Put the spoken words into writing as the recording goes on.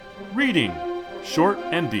Reading, Short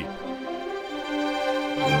and Deep.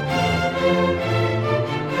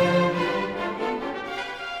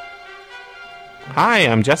 Hi,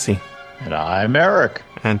 I'm Jesse. And I'm Eric.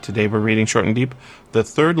 And today we're reading Short and Deep, The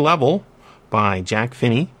Third Level by Jack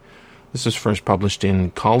Finney. This was first published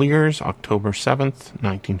in Collier's, October 7th,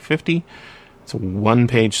 1950. It's a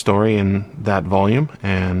one-page story in that volume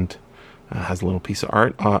and has a little piece of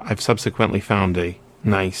art. I've subsequently found a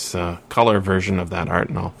nice color version of that art,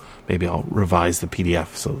 and maybe I'll revise the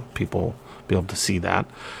PDF so people will be able to see that.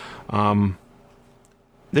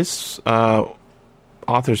 This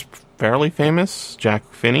author's fairly famous,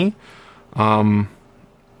 Jack Finney.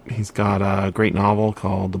 He's got a great novel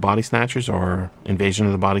called The Body Snatchers, or Invasion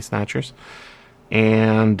of the Body Snatchers.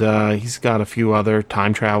 And he's got a few other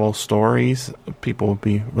time travel stories people will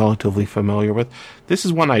be relatively familiar with. This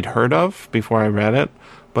is one I'd heard of before I read it,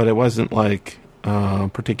 but it wasn't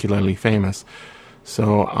particularly famous.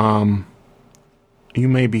 So you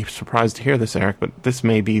may be surprised to hear this, Eric, but this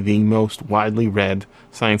may be the most widely read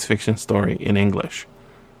science fiction story in English.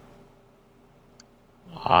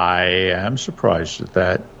 I am surprised at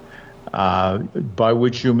that. By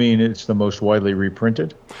which you mean it's the most widely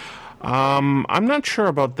reprinted? I'm not sure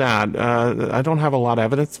about that. I don't have a lot of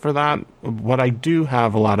evidence for that. What I do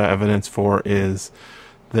have a lot of evidence for is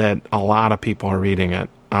that a lot of people are reading it.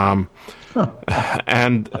 And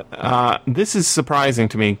this is surprising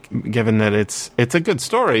to me, given that it's a good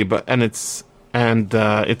story, it's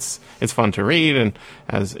fun to read, and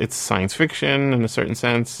as it's science fiction in a certain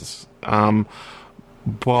sense.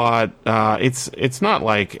 But it's not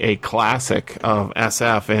like a classic of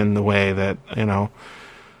SF in the way that,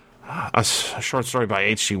 a short story by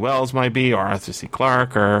H.G. Wells might be, or Arthur C.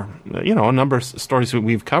 Clarke, or, a number of stories that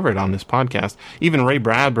we've covered on this podcast. Even Ray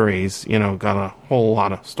Bradbury's, got a whole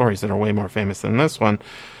lot of stories that are way more famous than this one.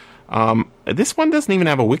 This one doesn't even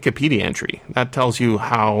have a Wikipedia entry. That tells you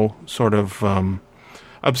how sort of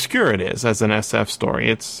obscure it is as an SF story.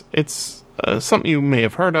 It's something you may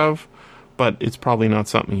have heard of, but it's probably not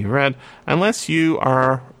something you read, unless you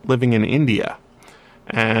are living in India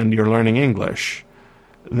and you're learning English.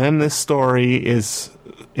 Then this story is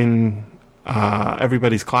in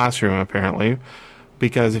everybody's classroom, apparently,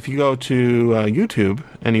 because if you go to YouTube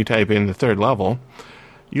and you type in The Third Level,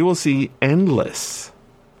 you will see endless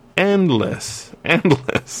dozens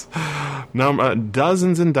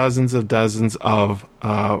and dozens of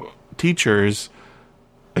teachers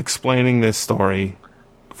explaining this story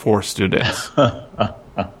for students. Well,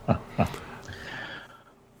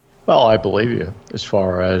 I believe you as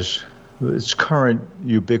far as its current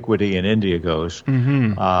ubiquity in India goes.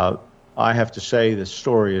 Mm-hmm. I have to say the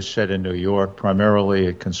story is set in New York. Primarily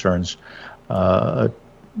it concerns a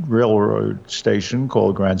railroad station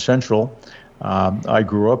called Grand Central. I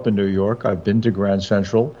grew up in New York. I've been to Grand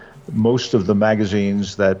Central. Most of the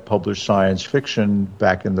magazines that published science fiction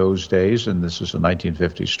back in those days, and this is a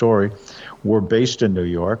 1950 story, were based in New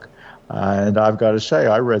York. And I've got to say,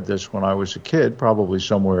 I read this when I was a kid, probably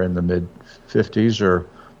somewhere in the mid-50s, or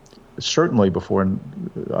certainly before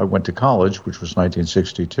I went to college, which was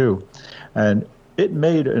 1962. And it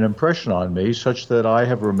made an impression on me such that I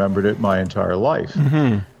have remembered it my entire life.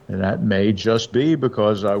 Mm-hmm. And that may just be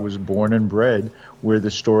because I was born and bred where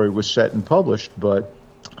the story was set and published, but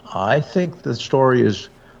I think the story is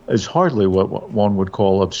hardly what one would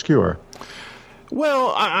call obscure.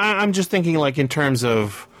 Well, I'm just thinking, like, in terms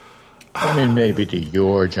of... I mean, maybe to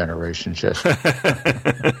your generation, Jesse.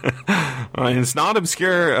 It's not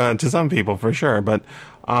obscure to some people, for sure, but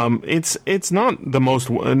it's not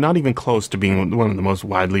not even close to being one of the most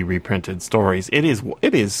widely reprinted stories. It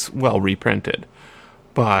is well reprinted,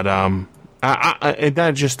 but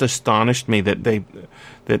that just astonished me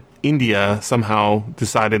that India somehow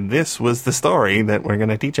decided this was the story that we're going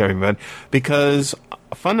to teach everybody, because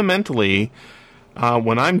fundamentally,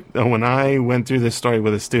 when I went through this story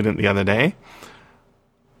with a student the other day,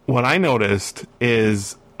 what I noticed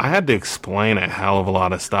is I had to explain a hell of a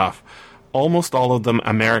lot of stuff. Almost all of them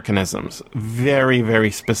Americanisms, very, very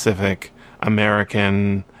specific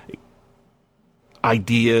American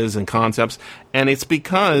ideas and concepts, and it's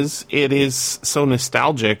because it is so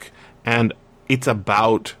nostalgic and it's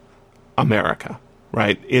about America,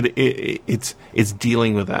 right? It's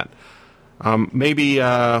dealing with that. Maybe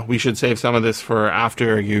we should save some of this for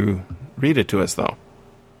after you read it to us, though.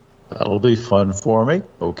 That'll be fun for me.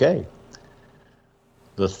 Okay.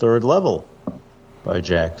 The Third Level by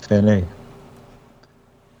Jack Finney.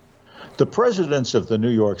 The presidents of the New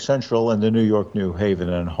York Central and the New York, New Haven,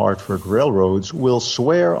 and Hartford railroads will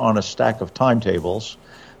swear on a stack of timetables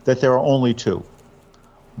that there are only two.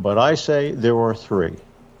 But I say there are three.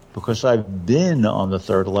 because I've been on the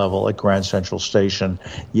third level at Grand Central Station.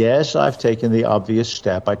 Yes, I've taken the obvious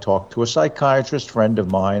step. I talked to a psychiatrist friend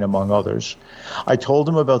of mine, among others. I told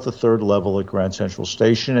him about the third level at Grand Central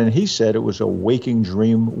Station, and he said it was a waking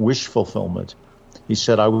dream wish fulfillment. He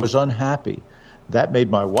said I was unhappy. That made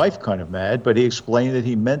my wife kind of mad, but he explained that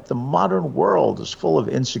he meant the modern world is full of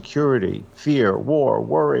insecurity, fear, war,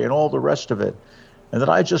 worry, and all the rest of it, and that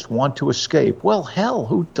I just want to escape. Well, hell,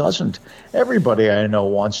 who doesn't? Everybody I know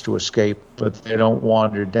wants to escape, but they don't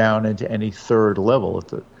wander down into any third level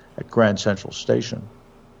at Grand Central Station.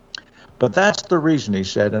 But that's the reason, he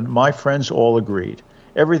said, and my friends all agreed.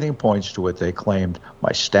 Everything points to it, they claimed.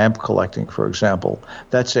 My stamp collecting, for example.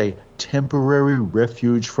 That's a temporary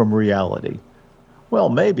refuge from reality. Well,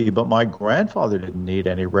 maybe, but my grandfather didn't need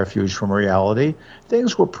any refuge from reality.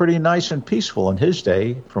 Things were pretty nice and peaceful in his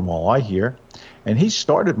day, from all I hear, and he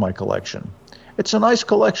started my collection. It's a nice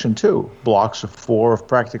collection, too. Blocks of 4 of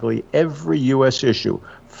practically every U.S. issue,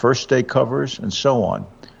 first-day covers, and so on.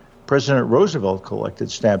 President Roosevelt collected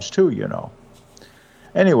stamps, too, you know.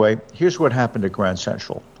 Anyway, here's what happened at Grand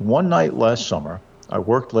Central. One night last summer, I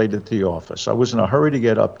worked late at the office. I was in a hurry to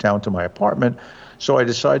get uptown to my apartment, so I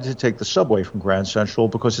decided to take the subway from Grand Central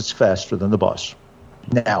because it's faster than the bus.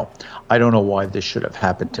 Now, I don't know why this should have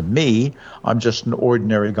happened to me. I'm just an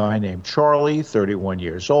ordinary guy named Charlie, 31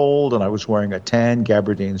 years old, and I was wearing a tan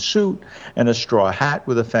gabardine suit and a straw hat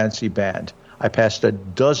with a fancy band. I passed a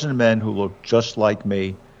dozen men who looked just like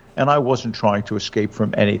me, and I wasn't trying to escape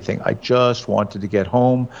from anything. I just wanted to get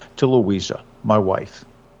home to Louisa, my wife.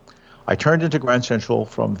 I turned into Grand Central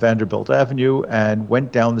from Vanderbilt Avenue and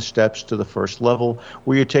went down the steps to the first level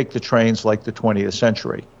where you take the trains like the 20th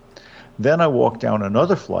century. Then I walked down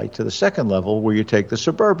another flight to the second level where you take the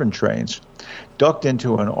suburban trains, ducked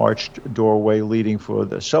into an arched doorway leading for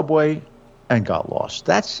the subway, and got lost.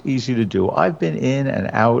 That's easy to do. I've been in and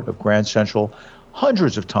out of Grand Central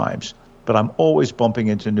hundreds of times, but I'm always bumping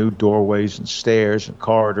into new doorways and stairs and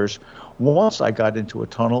corridors. Once I got into a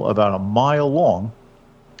tunnel about a mile long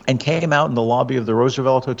and came out in the lobby of the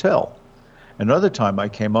Roosevelt Hotel. Another time I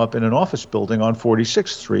came up in an office building on 46th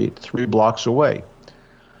Street, 3 blocks away.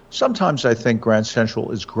 Sometimes I think Grand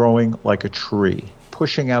Central is growing like a tree,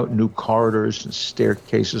 pushing out new corridors and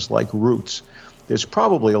staircases like roots. There's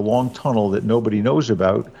probably a long tunnel that nobody knows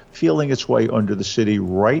about, feeling its way under the city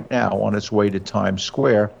right now on its way to Times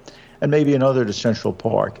Square, and maybe another to Central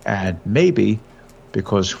Park. And maybe,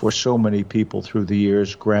 because for so many people through the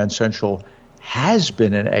years, Grand Central has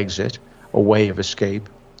been an exit, a way of escape.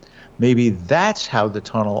 Maybe that's how the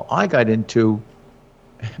tunnel I got into,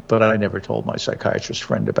 but I never told my psychiatrist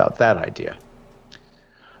friend about that idea.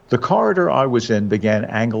 The corridor I was in began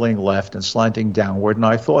angling left and slanting downward, and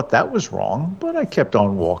I thought that was wrong, but I kept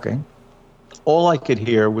on walking. All I could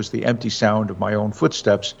hear was the empty sound of my own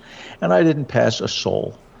footsteps, and I didn't pass a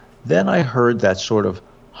soul. Then I heard that sort of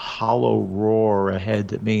hollow roar ahead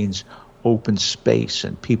that means open space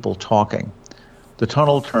and people talking. The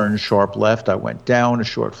tunnel turned sharp left. I went down a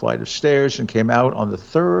short flight of stairs and came out on the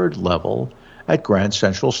third level at Grand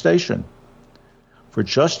Central Station. For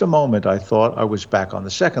just a moment, I thought I was back on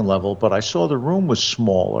the second level, but I saw the room was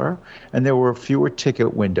smaller, and there were fewer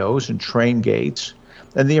ticket windows and train gates,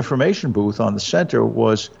 and the information booth on the center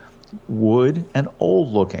was wood and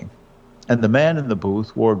old-looking, and the man in the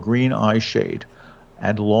booth wore a green eye shade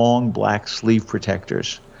and long black sleeve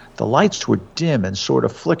protectors. The lights were dim and sort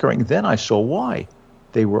of flickering. Then I saw why.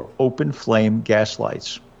 They were open flame gas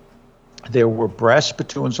lights. There were brass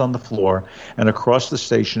spittoons on the floor, and across the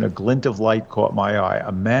station a glint of light caught my eye.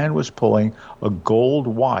 A man was pulling a gold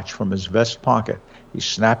watch from his vest pocket. He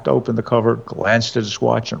snapped open the cover, glanced at his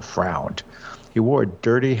watch, and frowned. He wore a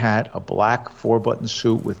dirty hat, a black 4-button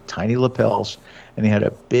suit with tiny lapels, and he had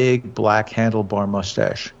a big black handlebar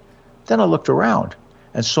mustache. Then I looked around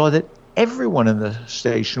and saw that everyone in the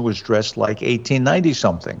station was dressed like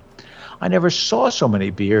 1890-something. I never saw so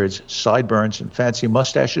many beards, sideburns, and fancy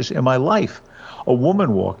mustaches in my life. A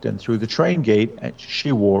woman walked in through the train gate, and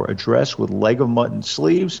she wore a dress with leg-of-mutton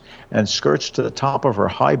sleeves and skirts to the top of her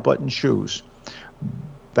high-button shoes.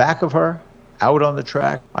 Back of her, out on the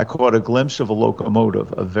track, I caught a glimpse of a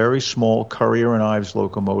locomotive, a very small Currier and Ives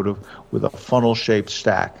locomotive with a funnel-shaped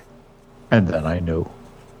stack. And then I knew.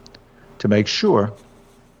 To make sure,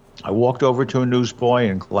 I walked over to a newsboy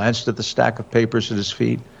and glanced at the stack of papers at his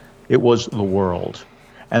feet. It was The World,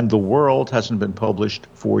 and The World hasn't been published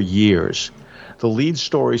for years. The lead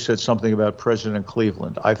story said something about President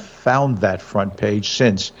Cleveland. I've found that front page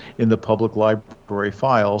since in the public library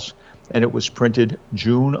files, and it was printed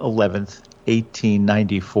June 11th,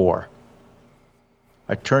 1894.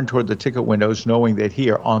 I turned toward the ticket windows, knowing that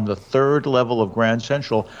here on the third level of Grand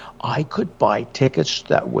Central, I could buy tickets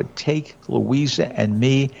that would take Louisa and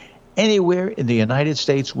me anywhere in the United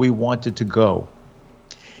States we wanted to go.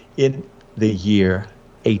 In the year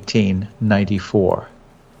 1894,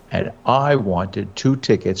 and I wanted 2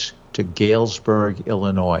 tickets to Galesburg,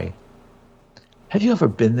 Illinois. Have you ever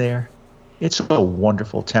been there? It's a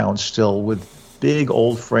wonderful town still, with big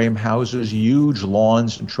old frame houses, huge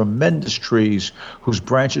lawns, and tremendous trees whose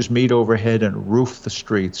branches meet overhead and roof the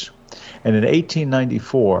streets. And in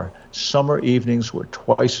 1894, summer evenings were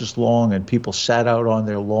twice as long, and people sat out on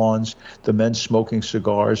their lawns, the men smoking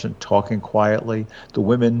cigars and talking quietly, the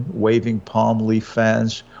women waving palm leaf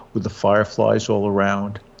fans with the fireflies all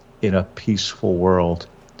around, in a peaceful world.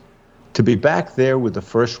 To be back there with the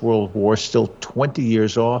First World War still 20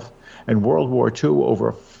 years off, and World War II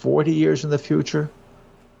over 40 years in the future,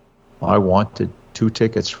 I wanted 2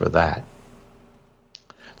 tickets for that.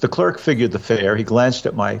 The clerk figured the fare. He glanced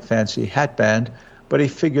at my fancy hatband, but he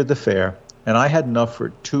figured the fare, and I had enough for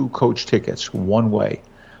 2 coach tickets, one way.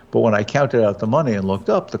 But when I counted out the money and looked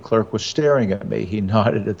up, the clerk was staring at me. He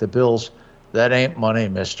nodded at the bills. "That ain't money,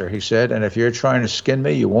 mister," he said, "and if you're trying to skin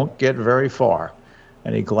me, you won't get very far."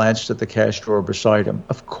 And he glanced at the cash drawer beside him.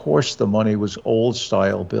 Of course the money was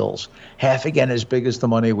old-style bills, half again as big as the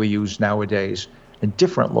money we use nowadays, and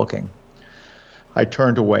different looking. I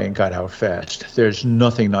turned away and got out fast. There's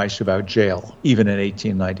nothing nice about jail, even in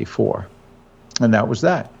 1894. And that was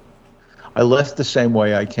that. I left the same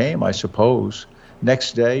way I came, I suppose.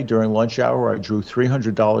 Next day, during lunch hour, I drew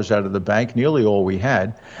 $300 out of the bank, nearly all we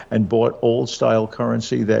had, and bought old-style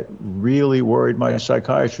currency that really worried my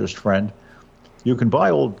psychiatrist friend. You can buy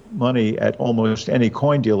old money at almost any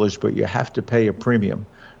coin dealers, but you have to pay a premium.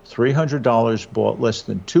 $300 bought less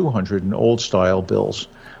than $200 in old-style bills.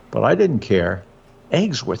 But I didn't care.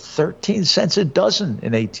 Eggs were 13 cents a dozen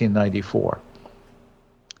in 1894.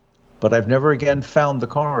 But I've never again found the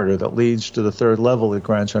corridor that leads to the third level at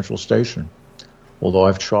Grand Central Station, although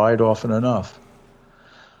I've tried often enough.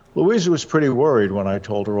 Louisa was pretty worried when I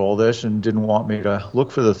told her all this and didn't want me to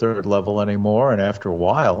look for the third level anymore, and after a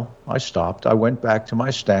while, I stopped. I went back to my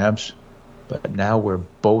stamps, but now we're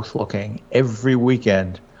both looking every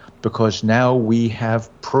weekend because now we have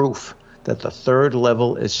proof that the third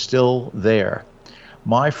level is still there.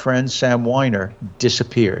 My friend Sam Weiner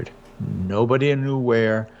disappeared. Nobody knew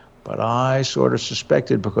where, but I sort of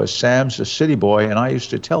suspected because Sam's a city boy, and I used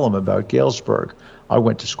to tell him about Galesburg. I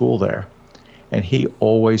went to school there. And he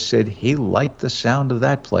always said he liked the sound of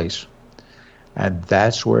that place. And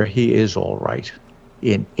that's where he is, all right,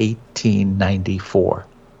 in 1894.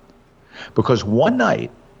 Because one night,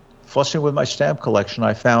 fussing with my stamp collection,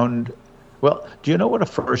 I found, well, do you know what a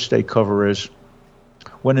first-day cover is?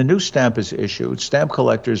 When a new stamp is issued, stamp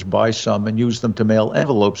collectors buy some and use them to mail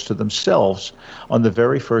envelopes to themselves on the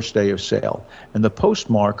very first day of sale. And the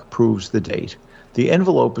postmark proves the date. The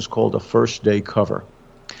envelope is called a first-day cover.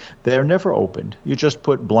 They're never opened. You just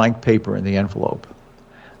put blank paper in the envelope.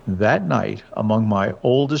 That night, among my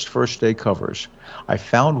oldest first-day covers, I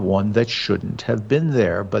found one that shouldn't have been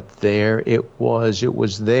there, but there it was. It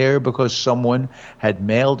was there because someone had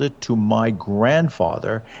mailed it to my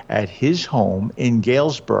grandfather at his home in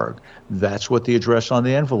Galesburg. That's what the address on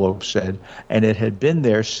the envelope said, and it had been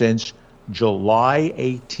there since July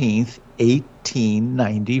 18th,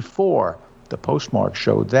 1894. The postmark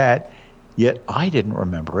showed that. Yet I didn't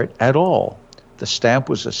remember it at all. The stamp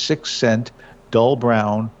was a 6-cent, dull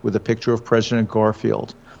brown with a picture of President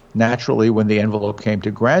Garfield. Naturally, when the envelope came to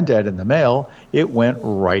Granddad in the mail, it went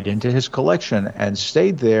right into his collection and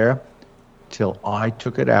stayed there till I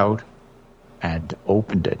took it out and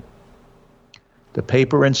opened it. The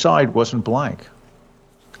paper inside wasn't blank.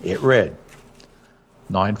 It read,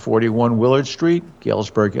 941 Willard Street,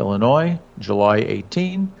 Galesburg, Illinois, July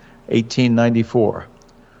 18, 1894.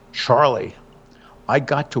 Charlie, I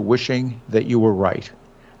got to wishing that you were right.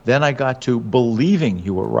 Then I got to believing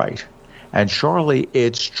you were right. And Charlie,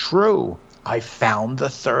 it's true. I found the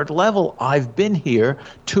third level. I've been here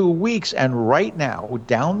 2 weeks, and right now,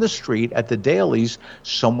 down the street at the Dailies,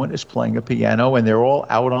 someone is playing a piano, and they're all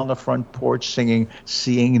out on the front porch singing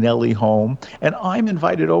Seeing Nellie Home, and I'm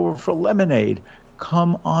invited over for lemonade.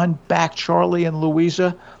 Come on back, Charlie and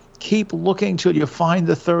Louisa. Keep looking till you find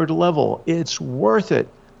the third level. It's worth it.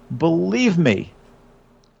 Believe me.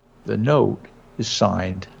 The note is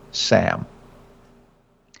signed Sam.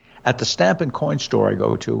 At the stamp and coin store I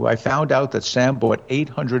go to, I found out that Sam bought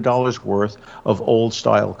 $800 worth of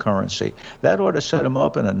old-style currency. That ought to set him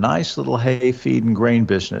up in a nice little hay, feed, and grain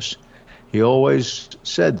business. He always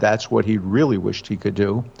said that's what he really wished he could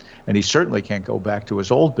do, and he certainly can't go back to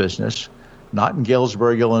his old business not in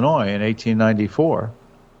Galesburg, Illinois in 1894.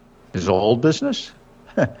 His old business?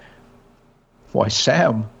 Why,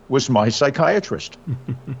 Sam was my psychiatrist.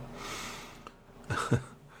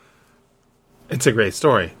 It's a great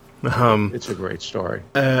story. It's a great story.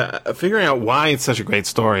 Figuring out why it's such a great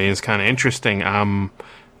story is kind of interesting.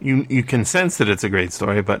 You can sense that it's a great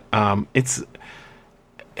story, but it's...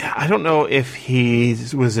 I don't know if he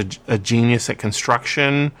was a genius at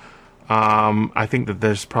construction. I think that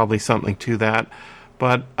there's probably something to that.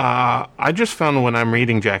 But I just found when I'm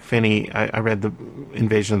reading Jack Finney, I read the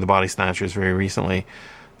Invasion of the Body Snatchers very recently.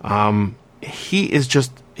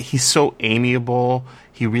 He's so amiable.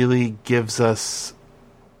 He really gives us...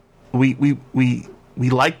 We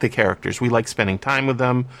like the characters. We like spending time with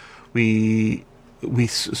them. We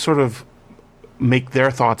sort of make their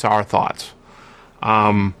thoughts our thoughts.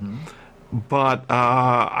 But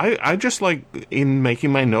I just like, in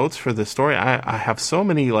making my notes for this story, I have so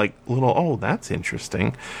many like little, oh, that's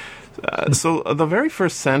interesting. So the very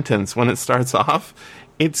first sentence, when it starts off,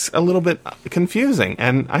 it's a little bit confusing,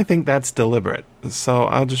 and I think that's deliberate. So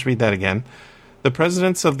I'll just read that again. The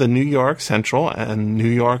presidents of the New York Central and New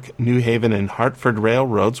York, New Haven, and Hartford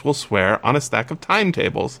railroads will swear on a stack of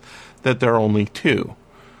timetables that there are only two.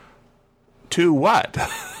 Two what?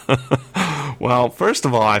 Well, first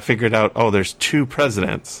of all, I figured out, there's two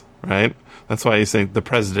presidents, right? That's why you say the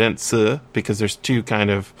presidents, because there's two kind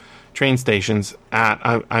of train stations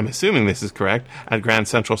I'm assuming this is correct, at Grand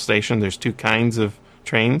Central Station. There's two kinds of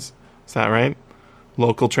trains. Is that right?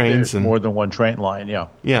 Local trains. There's more than one train line, yeah.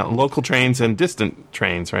 Yeah, local trains and distant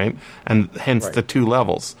trains, right? And hence the two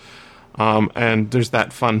levels. And there's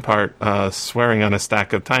that fun part, swearing on a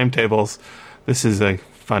stack of timetables. This is a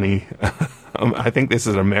funny... I think this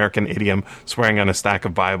is an American idiom, swearing on a stack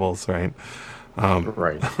of Bibles, right?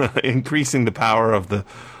 Right. Increasing the power of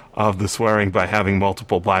the swearing by having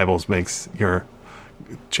multiple Bibles makes your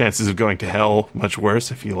chances of going to hell much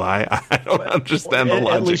worse if you lie. I don't understand the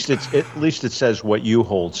logic. At least it says what you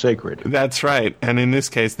hold sacred. That's right. And in this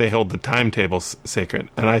case, they hold the timetables sacred.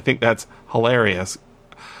 And I think that's hilarious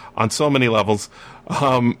on so many levels,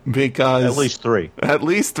 because... At least three. At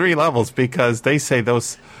least three levels, because they say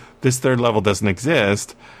this third level doesn't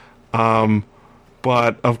exist. But,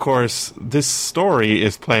 of course, this story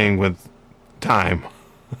is playing with time.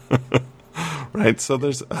 Right? So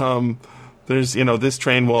there's, this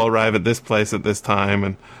train will arrive at this place at this time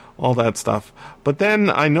and all that stuff. But then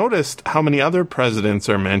I noticed how many other presidents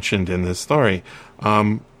are mentioned in this story.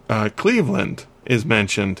 Cleveland is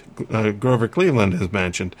mentioned. Grover Cleveland is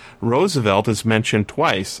mentioned. Roosevelt is mentioned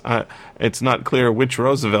twice. It's not clear which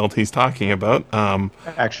Roosevelt he's talking about.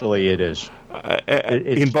 Actually, it is.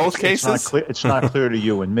 In both cases? It's not clear to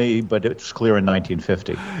you and me, but it's clear in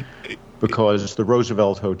 1950. Because the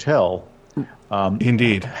Roosevelt Hotel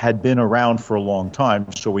indeed had been around for a long time,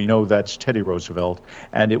 so we know that's Teddy Roosevelt.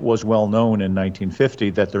 And it was well known in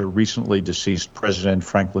 1950 that the recently deceased President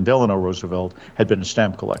Franklin Delano Roosevelt had been a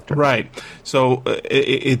stamp collector. Right. So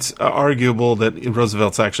it's arguable that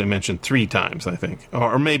Roosevelt's actually mentioned three times, I think.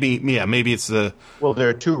 Or maybe it's the... Well, there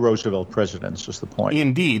are two Roosevelt presidents, is the point.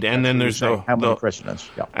 Indeed. And then there's how many presidents?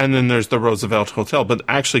 Yeah. And then there's the Roosevelt Hotel. But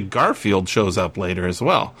actually Garfield shows up later as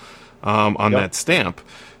well on that stamp.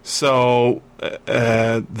 So,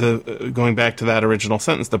 going back to that original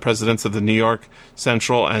sentence, the presidents of the New York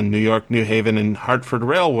Central and New York, New Haven, and Hartford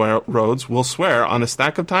railroads will swear on a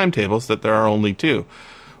stack of timetables that there are only two.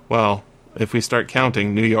 Well, if we start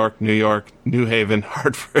counting New York, New Haven,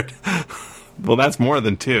 Hartford, well, that's more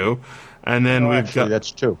than two. And then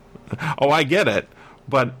that's two. Oh, I get it.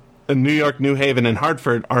 But New York, New Haven, and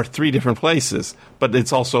Hartford are three different places. But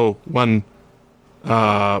it's also one...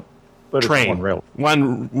 But train,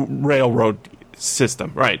 one railroad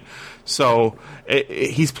system, right? So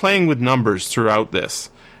he's playing with numbers throughout this,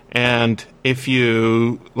 and if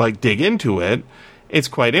you dig into it, it's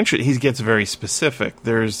quite interesting. He gets very specific.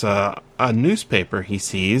 There's a newspaper he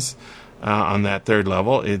sees on that third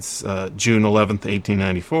level. It's June 11th,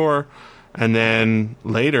 1894, and then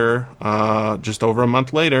later, just over a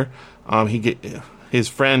month later, his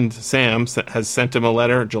friend Sam has sent him a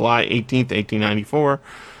letter, July 18th, 1894.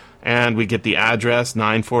 And we get the address,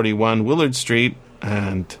 941 Willard Street.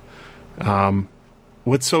 And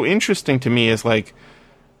what's so interesting to me is,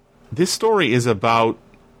 this story is about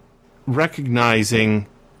recognizing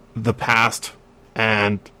the past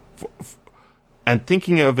and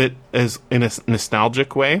thinking of it as in a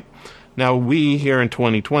nostalgic way. Now, we here in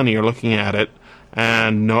 2020 are looking at it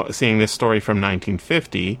and seeing this story from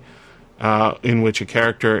 1950, in which a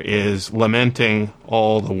character is lamenting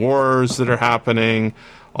all the wars that are happening,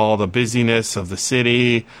 all the busyness of the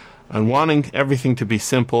city, and wanting everything to be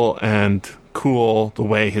simple and cool the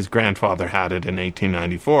way his grandfather had it in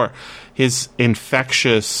 1894. His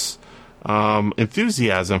infectious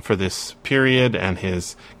enthusiasm for this period and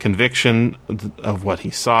his conviction of what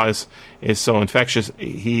he saw is so infectious.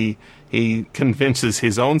 He convinces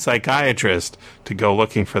his own psychiatrist to go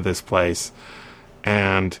looking for this place,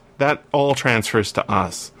 and that all transfers to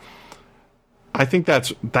us. I think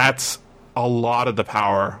that's a lot of the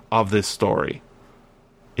power of this story.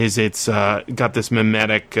 Is it's got this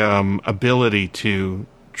mimetic ability to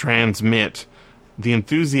transmit the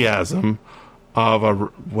enthusiasm of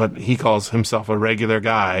what he calls himself a regular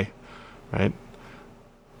guy, right?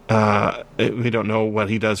 We don't know what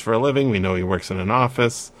he does for a living. We know he works in an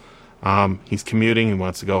office. He's commuting. He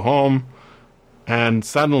wants to go home. And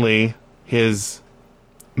suddenly his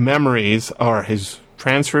memories are his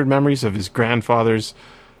transferred memories of his grandfather's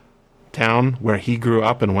town where he grew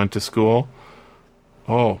up and went to school.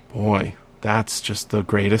 Oh, boy, that's just the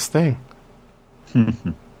greatest thing.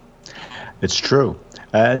 It's true.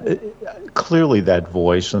 Clearly that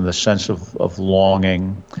voice and the sense of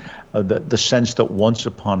longing, the sense that once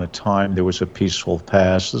upon a time there was a peaceful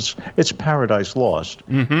past. It's Paradise Lost,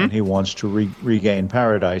 and he wants to regain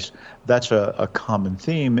paradise. That's a common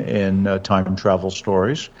theme in time travel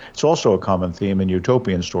stories. It's also a common theme in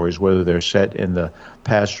utopian stories, whether they're set in the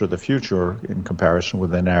past or the future in comparison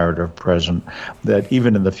with the narrative present, that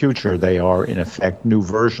even in the future they are, in effect, new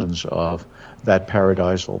versions of that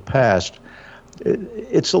paradisal past.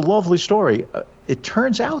 It's a lovely story. It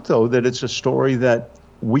turns out, though, that it's a story that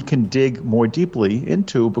we can dig more deeply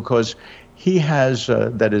into because he has,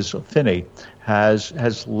 that is, Finney,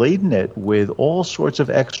 has laden it with all sorts of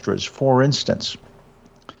extras. For instance,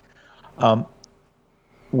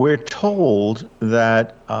 we're told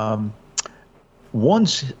that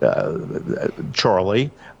once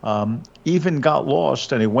Charlie even got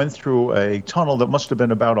lost, and he went through a tunnel that must have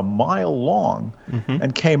been about a mile long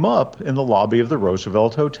and came up in the lobby of the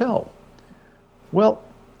Roosevelt Hotel. Well,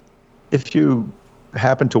 if you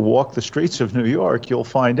happen to walk the streets of New York, you'll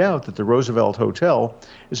find out that the Roosevelt Hotel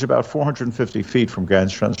is about 450 feet from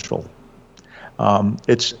Grand Central.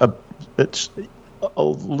 It's a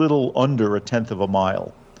little under a tenth of a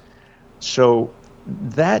mile. So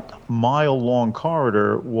that mile-long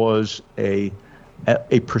corridor was a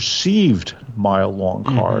perceived mile-long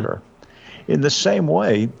corridor. In the same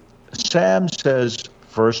way, Sam says,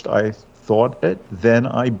 first I thought it, then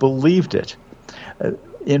I believed it.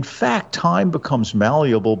 In fact, time becomes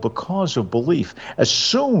malleable because of belief. As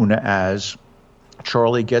soon as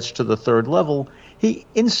Charlie gets to the third level, he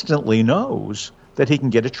instantly knows that he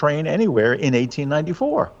can get a train anywhere in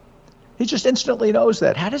 1894. He just instantly knows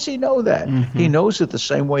that. How does he know that? He knows it the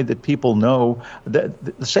same way that people know,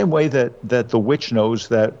 that the same way that the witch knows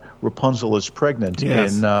that Rapunzel is pregnant.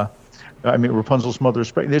 Yes. Rapunzel's mother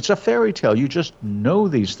is pregnant. It's a fairy tale. You just know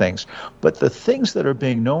these things. But the things that are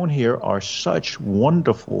being known here are such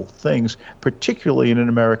wonderful things, particularly in an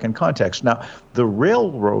American context. Now, the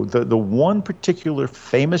railroad, the one particular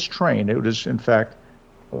famous train, it is, in fact,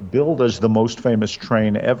 billed as the most famous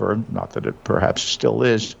train ever, not that it perhaps still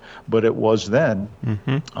is, but it was then,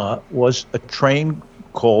 was a train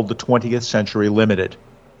called the 20th Century Limited.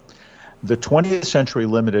 The 20th Century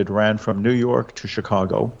Limited ran from New York to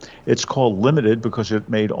Chicago. It's called Limited because it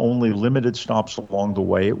made only limited stops along the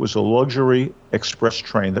way. It was a luxury express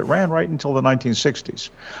train that ran right until the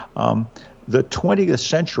 1960s. The 20th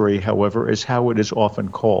century, however, is how it is often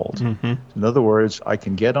called. In other words, I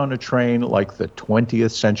can get on a train like the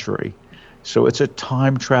 20th century. So it's a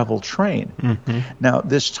time travel train. Now,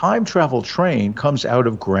 this time travel train comes out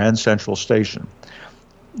of Grand Central Station.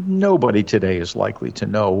 Nobody today is likely to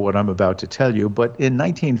know what I'm about to tell you, but in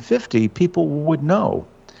 1950, people would know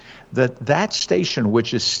that station,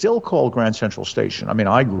 which is still called Grand Central Station, I mean,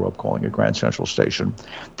 I grew up calling it Grand Central Station,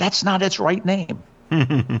 that's not its right name.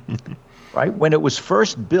 Right? When it was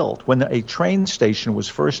first built, when a train station was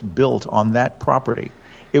first built on that property,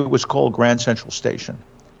 it was called Grand Central Station.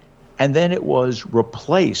 And then it was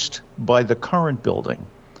replaced by the current building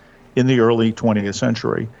in the early 20th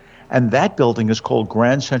century. And that building is called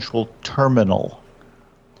Grand Central Terminal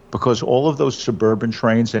because all of those suburban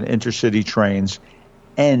trains and intercity trains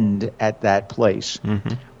end at that place.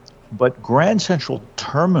 But Grand Central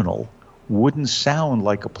Terminal wouldn't sound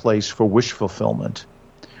like a place for wish fulfillment.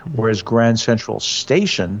 Whereas Grand Central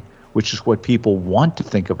Station, which is what people want to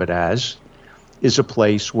think of it as, is a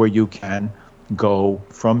place where you can go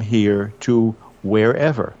from here to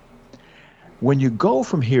wherever. When you go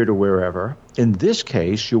from here to wherever, in this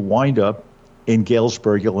case, you wind up in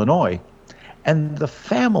Galesburg, Illinois. And the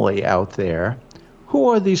family out there, who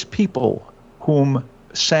are these people whom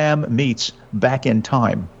Sam meets back in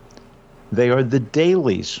time? They are the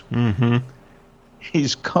dailies. Mm-hmm.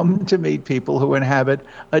 He's come to meet people who inhabit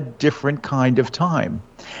a different kind of time.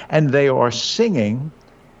 And they are singing,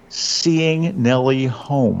 Seeing Nellie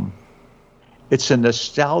Home. It's a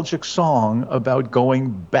nostalgic song about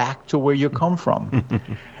going back to where you come from.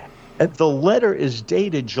 The letter is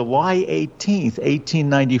dated July 18th,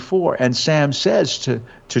 1894, and Sam says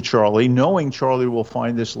to Charlie, knowing Charlie will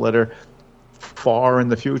find this letter far in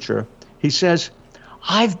the future, he says,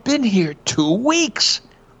 I've been here 2 weeks.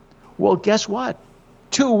 Well, guess what?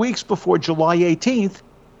 2 weeks before July 18th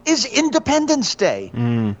is Independence Day.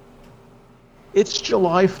 Mm. It's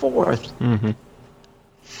July 4th. Mm-hmm.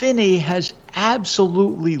 Finney has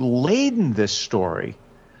absolutely laden this story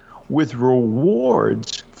with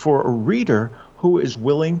rewards for a reader who is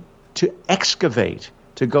willing to excavate,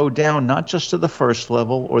 to go down not just to the first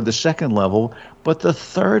level or the second level, but the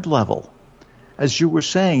third level. As you were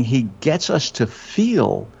saying, he gets us to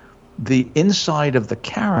feel the inside of the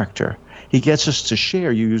character. He gets us to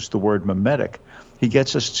share. You used the word mimetic. He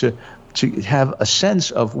gets us to have a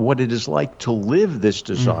sense of what it is like to live this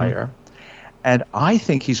desire. Mm-hmm. And I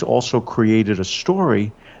think he's also created a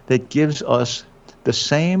story that gives us the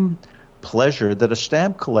same pleasure that a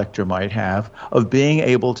stamp collector might have of being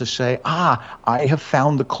able to say, I have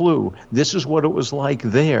found the clue. This is what it was like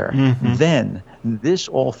there. Mm-hmm. Then this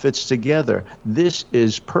all fits together. This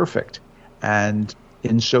is perfect. And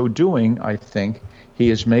in so doing, I think he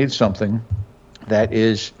has made something that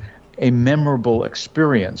is a memorable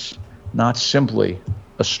experience, not simply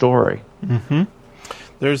a story. Mm-hmm.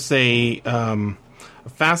 There's a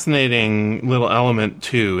fascinating little element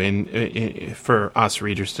too in for us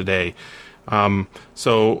readers today.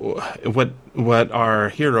 So what our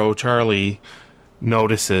hero Charlie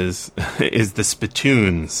notices is the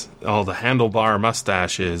spittoons, all the handlebar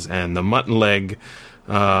mustaches, and the mutton leg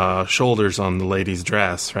shoulders on the lady's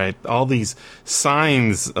dress, right? All these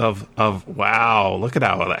signs of wow, look at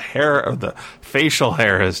how the hair, the facial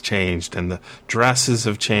hair has changed, and the dresses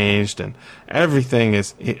have changed, and everything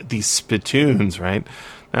is these spittoons, right?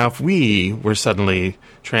 Now, if we were suddenly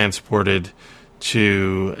transported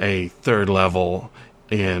to a third level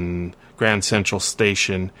in Grand Central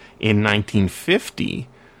Station in 1950,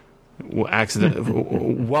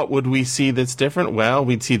 what would we see that's different? Well,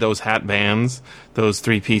 we'd see those hat bands, those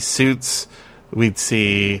three-piece suits. We'd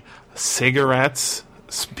see cigarettes,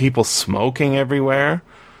 people smoking everywhere,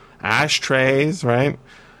 ashtrays, right?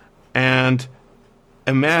 And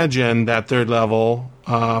imagine that third level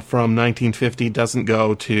from 1950 doesn't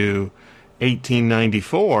go to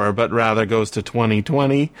 1894, but rather goes to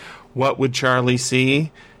 2020. What would Charlie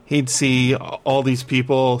see? He'd see all these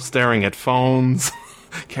people staring at phones,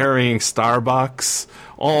 carrying Starbucks,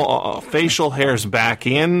 all facial hair's back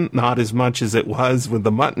in, not as much as it was with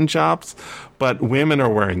the mutton chops, but women are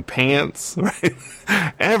wearing pants, right?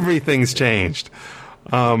 Everything's changed.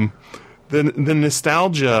 The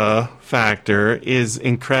nostalgia factor is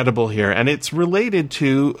incredible here, and it's related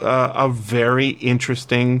to a very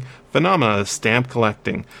interesting phenomena, stamp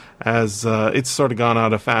collecting, as it's sort of gone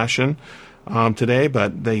out of fashion today,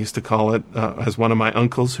 but they used to call it, as one of my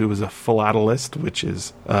uncles, who was a philatelist, which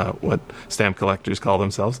is what stamp collectors call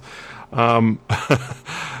themselves. They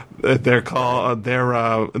call it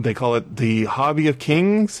the hobby of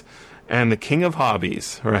kings and the king of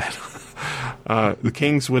hobbies, right? The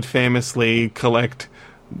kings would famously collect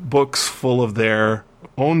books full of their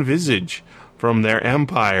own visage from their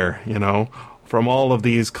empire, from all of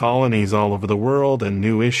these colonies all over the world and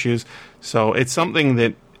new issues. So it's something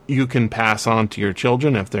that you can pass on to your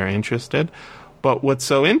children if they're interested. But what's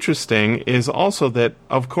so interesting is also that,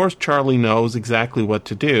 of course, Charlie knows exactly what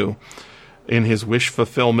to do. In his wish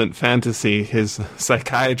fulfillment fantasy his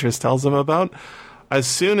psychiatrist tells him about, as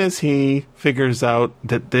soon as he figures out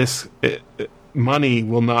that this money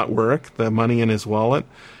will not work, the money in his wallet,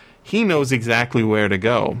 he knows exactly where to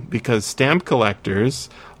go, because stamp collectors,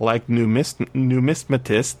 like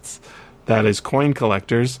numismatists, that is, coin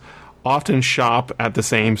collectors, often shop at the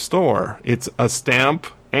same store. It's a stamp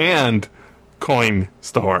and coin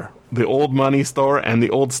store. The old money store and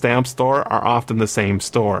the old stamp store are often the same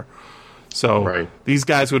store. So These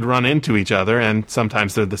guys would run into each other, and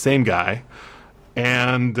sometimes they're the same guy.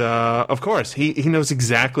 And, of course, he knows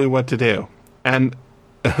exactly what to do. And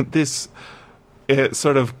this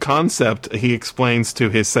sort of concept he explains to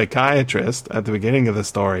his psychiatrist at the beginning of the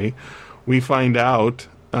story, we find out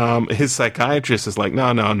his psychiatrist is like,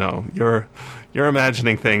 no, you're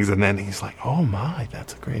imagining things. And then he's like, oh my,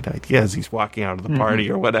 that's a great idea, as he's walking out of the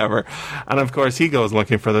party or whatever. And of course he goes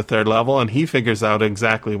looking for the third level, and he figures out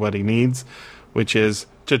exactly what he needs, which is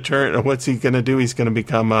to turn. What's he going to do? He's going to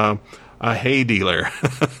become a hay dealer,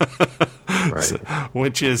 Right.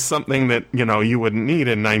 which is something that, you wouldn't need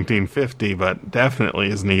in 1950, but definitely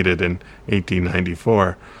is needed in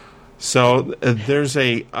 1894. So there's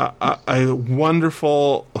a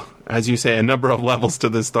wonderful, as you say, a number of levels to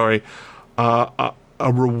this story, a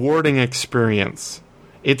rewarding experience.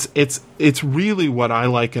 It's really what I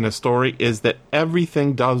like in a story is that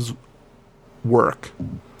everything does work.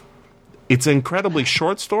 It's an incredibly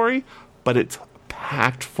short story, but it's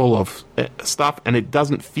packed full of stuff, and it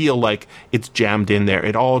doesn't feel like it's jammed in there.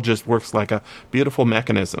 It all just works like a beautiful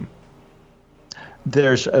mechanism.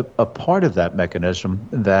 There's a part of that mechanism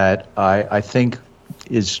that I think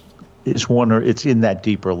is one, or it's in that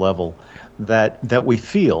deeper level that we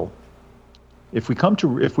feel. If we come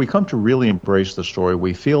to really embrace the story,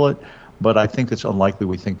 we feel it, but I think it's unlikely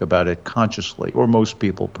we think about it consciously, or most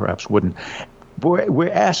people perhaps wouldn't.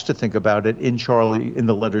 We're asked to think about it in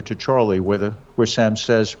the letter to Charlie, where Sam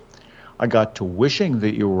says, "I got to wishing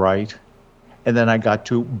that you were right, and then I got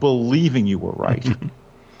to believing you were right."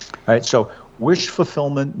 Right. So wish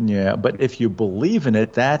fulfillment, yeah, but if you believe in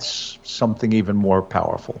it, that's something even more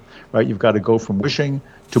powerful, right? You've got to go from wishing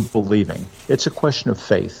to believing. It's a question of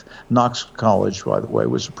faith. Knox College, by the way,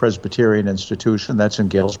 was a Presbyterian institution. That's in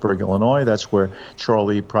Galesburg, Illinois. That's where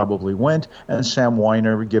Charlie probably went. And Sam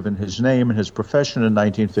Weiner, given his name and his profession in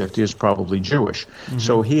 1950, is probably Jewish. Mm-hmm.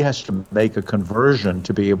 So he has to make a conversion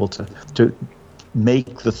to be able to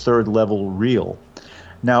make the third level real.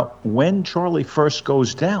 Now, when Charlie first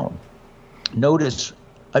goes down, notice,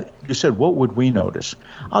 you said, what would we notice?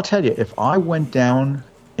 I'll tell you, if I went down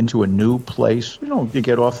into a new place, you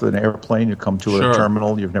get off an airplane, you come to a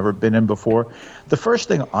terminal you've never been in before, the first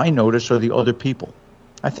thing I notice are the other people.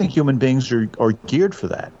 I think human beings are geared for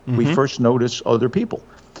that. Mm-hmm. We first notice other people,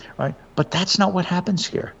 right? But that's not what happens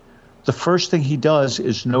here. The first thing he does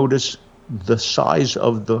is notice the size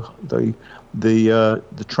of the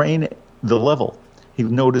train, the level. He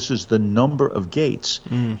notices the number of gates.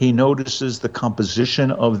 Mm. He notices the composition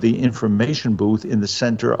of the information booth in the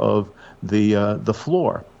center of the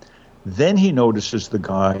floor. Then he notices the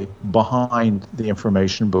guy behind the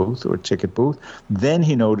information booth or ticket booth. Then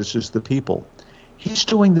he notices the people. He's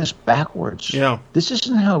doing this backwards. Yeah. This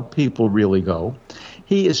isn't how people really go.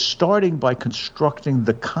 He is starting by constructing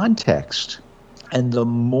the context. And the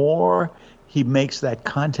more he makes that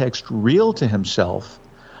context real to himself,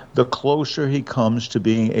 the closer he comes to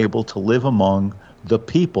being able to live among the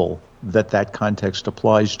people that context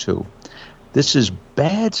applies to. This is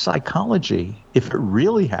bad psychology if it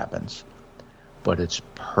really happens, but it's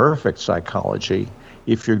perfect psychology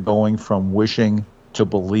if you're going from wishing to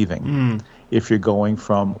believing, if you're going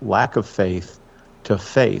from lack of faith to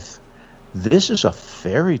faith. This is a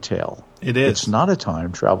fairy tale. It is. It's not a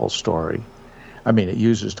time travel story. I mean, it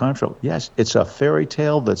uses time travel. Yes, it's a fairy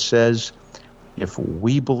tale that says, if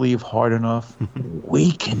we believe hard enough,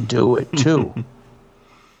 we can do it too.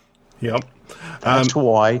 Yep. That's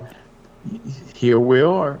why here we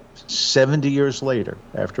are 70 years later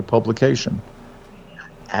after publication.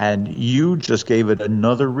 And you just gave it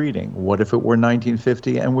another reading. What if it were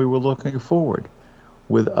 1950 and we were looking forward?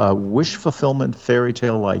 With a wish fulfillment fairy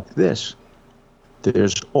tale like this,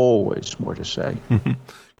 there's always more to say.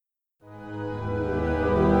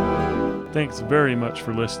 Thanks very much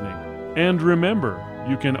for listening. And remember,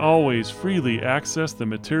 you can always freely access the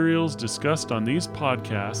materials discussed on these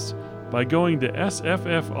podcasts by going to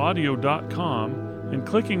sffaudio.com and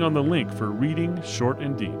clicking on the link for Reading Short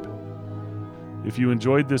and Deep. If you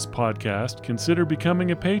enjoyed this podcast, consider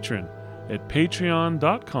becoming a patron at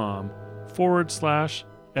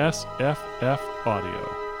patreon.com/SFF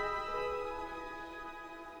Audio.